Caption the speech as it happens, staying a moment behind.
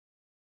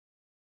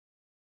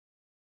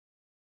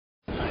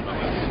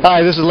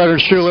Hi, this is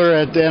Leonard Schuler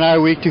at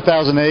NIWeek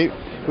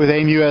 2008 with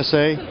AIM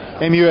USA.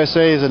 AIM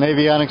USA is an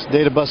avionics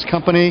data bus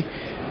company.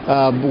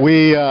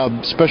 We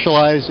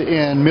specialize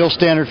in MIL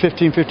standard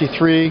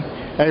 1553,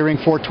 A-Ring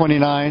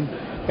 429,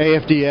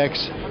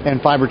 AFDX, and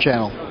Fibre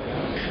channel.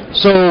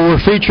 So we're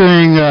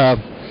featuring a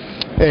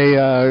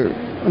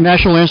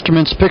National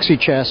Instruments Pixie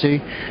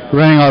chassis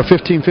running our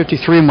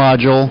 1553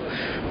 module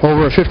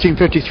over a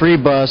 1553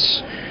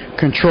 bus,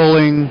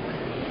 controlling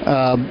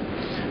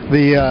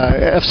the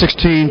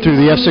F-16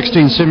 through the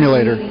F-16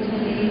 simulator.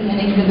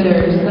 And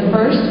exhibitors, the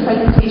first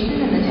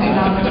presentation in the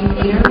technology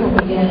theater will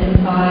begin in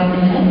 5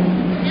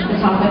 minutes.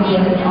 The topic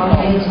is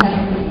automated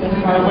test system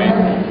hardware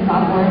and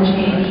software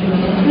change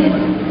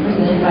management,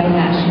 presented by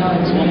National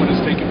Instruments. This woman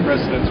is taking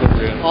precedence over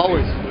here.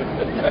 Always.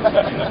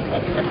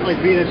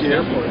 Like being at the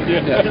airport.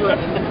 Yeah.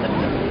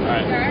 All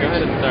right, go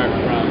ahead and start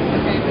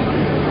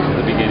from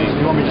the beginning.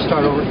 You want me to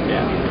start over?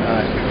 Yeah. All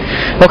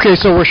right. Okay,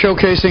 so we're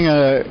showcasing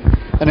an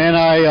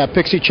NI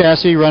Pixie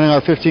chassis running our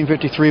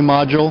 1553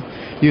 module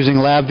using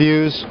lab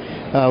views.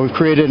 We've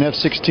created an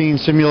F-16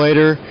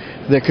 simulator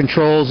that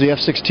controls the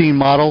F-16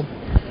 model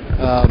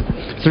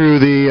through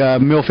the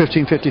MIL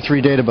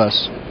 1553 data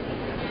bus.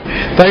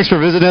 Thanks for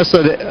visiting us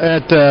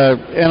at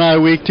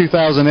NIWeek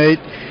 2008.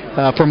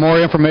 For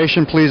more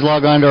information, please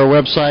log on to our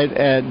website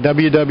at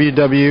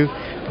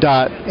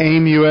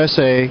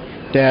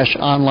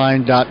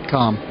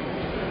www.aimusa-online.com.